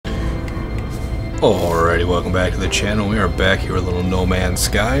Alrighty, welcome back to the channel. We are back here with a little No Man's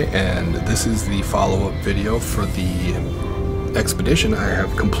Sky, and this is the follow-up video for the expedition. I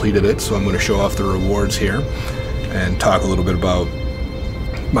have completed it, so I'm going to show off the rewards here and talk a little bit about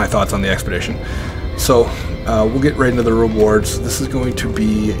my thoughts on the expedition. So, we'll get right into the rewards. This is going to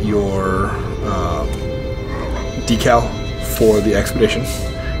be your decal for the expedition,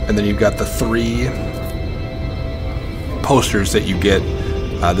 and then you've got the 3 posters that you get.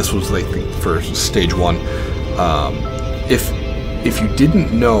 This was like for stage 1. If you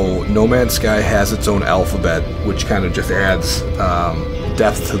didn't know, No Man's Sky has its own alphabet, which kind of just adds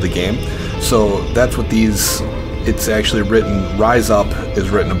depth to the game. So that's what these. It's actually written. Rise Up is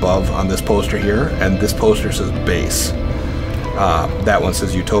written above on this poster here, and this poster says Base. That one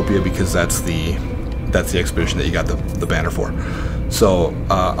says Utopia because that's the expedition that you got the banner for. So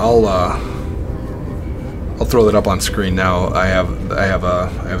I'll throw that up on screen now. I have a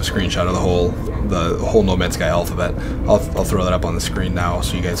screenshot of the whole No Man's Sky alphabet. I'll throw that up on the screen now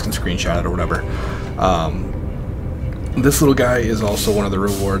so you guys can screenshot it or whatever. This little guy is also one of the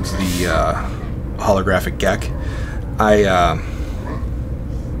rewards, the holographic Gek.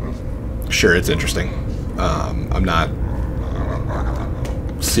 Sure, it's interesting. I'm not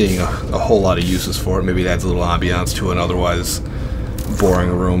seeing a whole lot of uses for it. Maybe it adds a little ambiance to an otherwise boring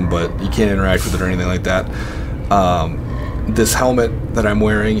room, but you can't interact with it or anything like that. This helmet that I'm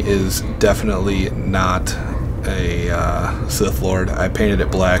wearing is definitely not a Sith Lord. I painted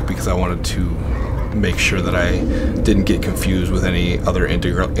it black because I wanted to make sure that I didn't get confused with any other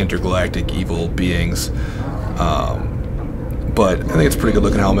intergalactic evil beings. But I think it's a pretty good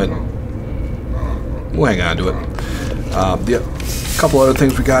looking helmet. We'll hang on to it. The couple other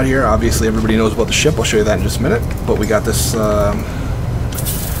things we got here. Obviously everybody knows about the ship. I'll show you that in just a minute. But we got this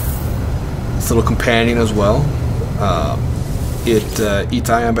little companion as well. It eats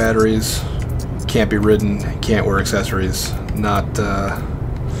ion batteries, can't be ridden, can't wear accessories. I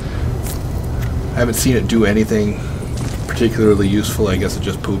haven't seen it do anything particularly useful. I guess it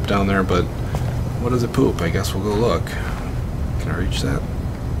just pooped down there, but what does it poop? I guess we'll go look. Can I reach that?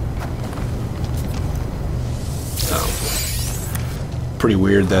 No. Pretty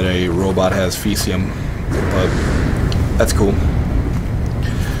weird that a robot has Fecium, but that's cool.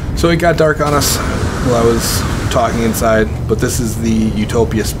 So it got dark on us while I was talking inside, but this is the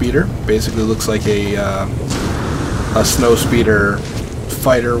Utopia speeder. Basically looks like a snow speeder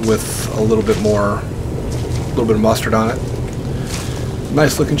fighter with a little bit of mustard on it.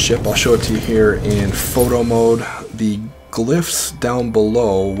 Nice looking ship. I'll show it to you here in photo mode. The glyphs down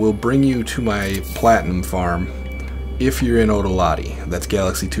below will bring you to my platinum farm if you're in Odolati. That's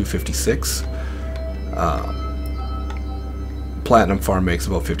Galaxy 256. Platinum farm makes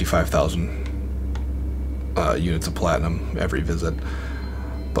about 55,000 units of platinum every visit.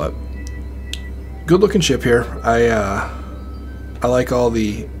 But good looking ship here. I like all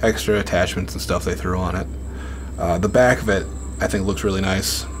the extra attachments and stuff they threw on it. The back of it I think looks really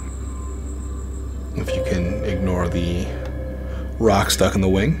nice, if you can ignore the rock stuck in the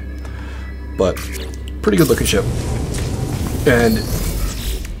wing. But pretty good looking ship. And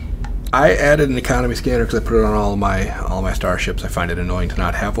I added an economy scanner because I put it on all my starships. I find it annoying to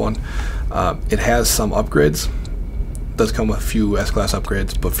not have one. It has some upgrades. It does come with a few S-class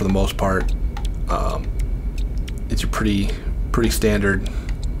upgrades, but for the most part, it's a pretty standard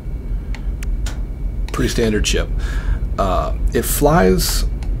ship. It flies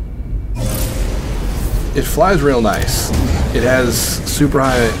real nice. It has super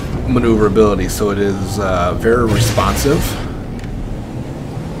high maneuverability, so it is very responsive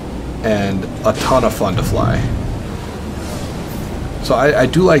and a ton of fun to fly. So I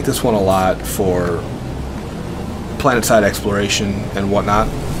do like this one a lot for planet-side exploration and whatnot.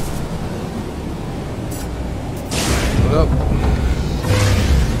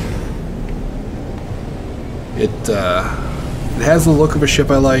 It has the look of a ship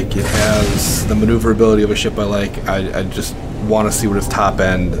I like. It has the maneuverability of a ship I like. I just want to see what its top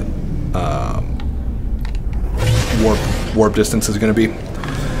end warp distance is going to be.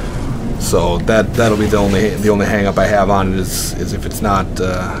 So that'll be the only hang up I have on it is if it's not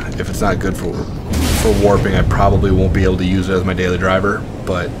good for warping. I probably won't be able to use it as my daily driver,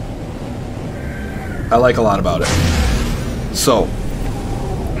 but I like a lot about it. So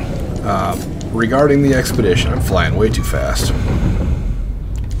regarding the expedition, I'm flying way too fast.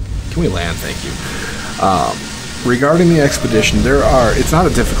 Can we land? Thank you. Regarding the expedition, it's not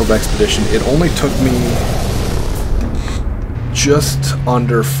a difficult expedition. It only took me just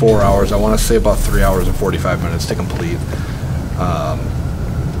under 4 hours. I want to say about 3 hours and 45 minutes to complete.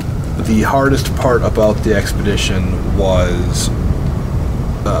 The hardest part about the expedition was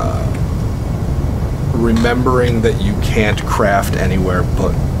remembering that you can't craft anywhere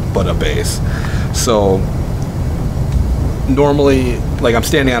but a base. So normally, like I'm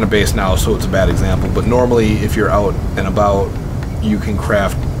standing on a base now, so it's a bad example, but normally if you're out and about, you can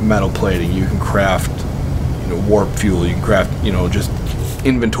craft metal plating, you can craft, you know, warp fuel, you can craft, you know, just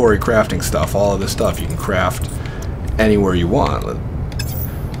inventory crafting stuff, all of this stuff you can craft anywhere you want.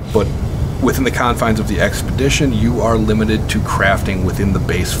 But within the confines of the expedition, you are limited to crafting within the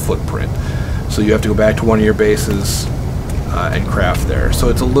base footprint. So you have to go back to one of your bases and craft there. So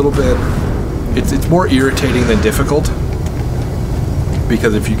it's a little bit, it's more irritating than difficult,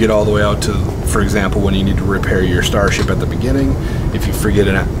 because if you get all the way out to, for example, when you need to repair your starship at the beginning, if you forget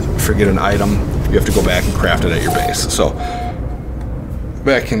an item, you have to go back and craft it at your base. So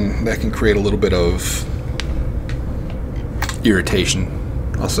that can create a little bit of irritation,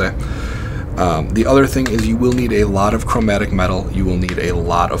 I'll say. The other thing is you will need a lot of chromatic metal. You will need a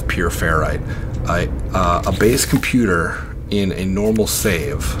lot of pure ferrite. A base computer in a normal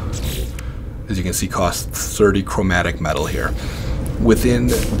save, as you can see, costs 30 chromatic metal here. Within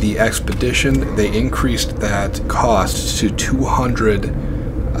the expedition, they increased that cost to 200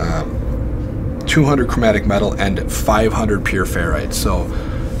 chromatic metal and 500 pure ferrite. So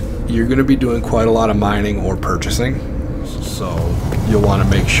you're going to be doing quite a lot of mining or purchasing. So you'll want to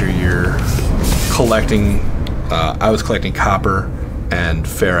make sure you're collecting. I was collecting copper and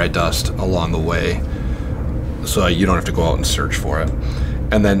ferrite dust along the way, so you don't have to go out and search for it.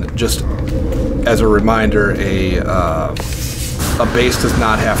 And then, just as a reminder, a base does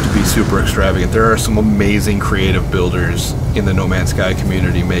not have to be super extravagant. There are some amazing creative builders in the No Man's Sky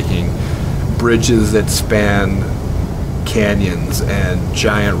community making bridges that span canyons and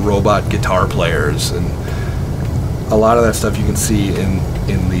giant robot guitar players, and a lot of that stuff you can see in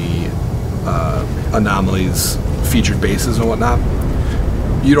the Anomalies featured bases and whatnot.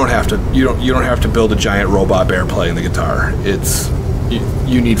 You don't have to build a giant robot bear playing the guitar.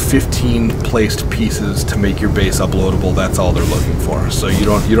 You need 15 placed pieces to make your base uploadable. That's all they're looking for. So you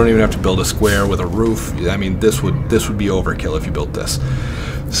don't even have to build a square with a roof. I mean, this would be overkill if you built this.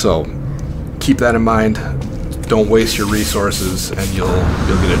 So keep that in mind. Don't waste your resources, and you'll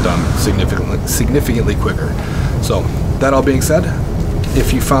get it done significantly quicker. So that all being said,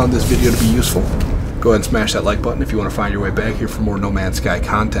 if you found this video to be useful, go ahead and smash that like button. If you want to find your way back here for more No Man's Sky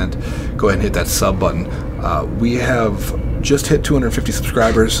content, go ahead and hit that sub button. We have just hit 250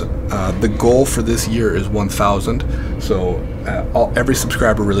 subscribers. The goal for this year is 1,000. So every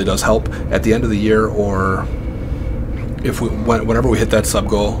subscriber really does help. At the end of the year, or whenever we hit that sub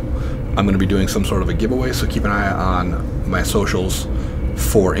goal, I'm going to be doing some sort of a giveaway. So keep an eye on my socials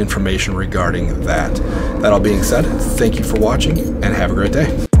for information regarding that. That all being said, thank you for watching and have a great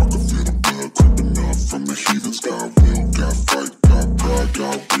day.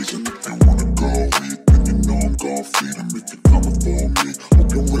 Feed 'em if you're coming for me.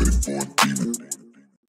 Hope you're ready for a demon.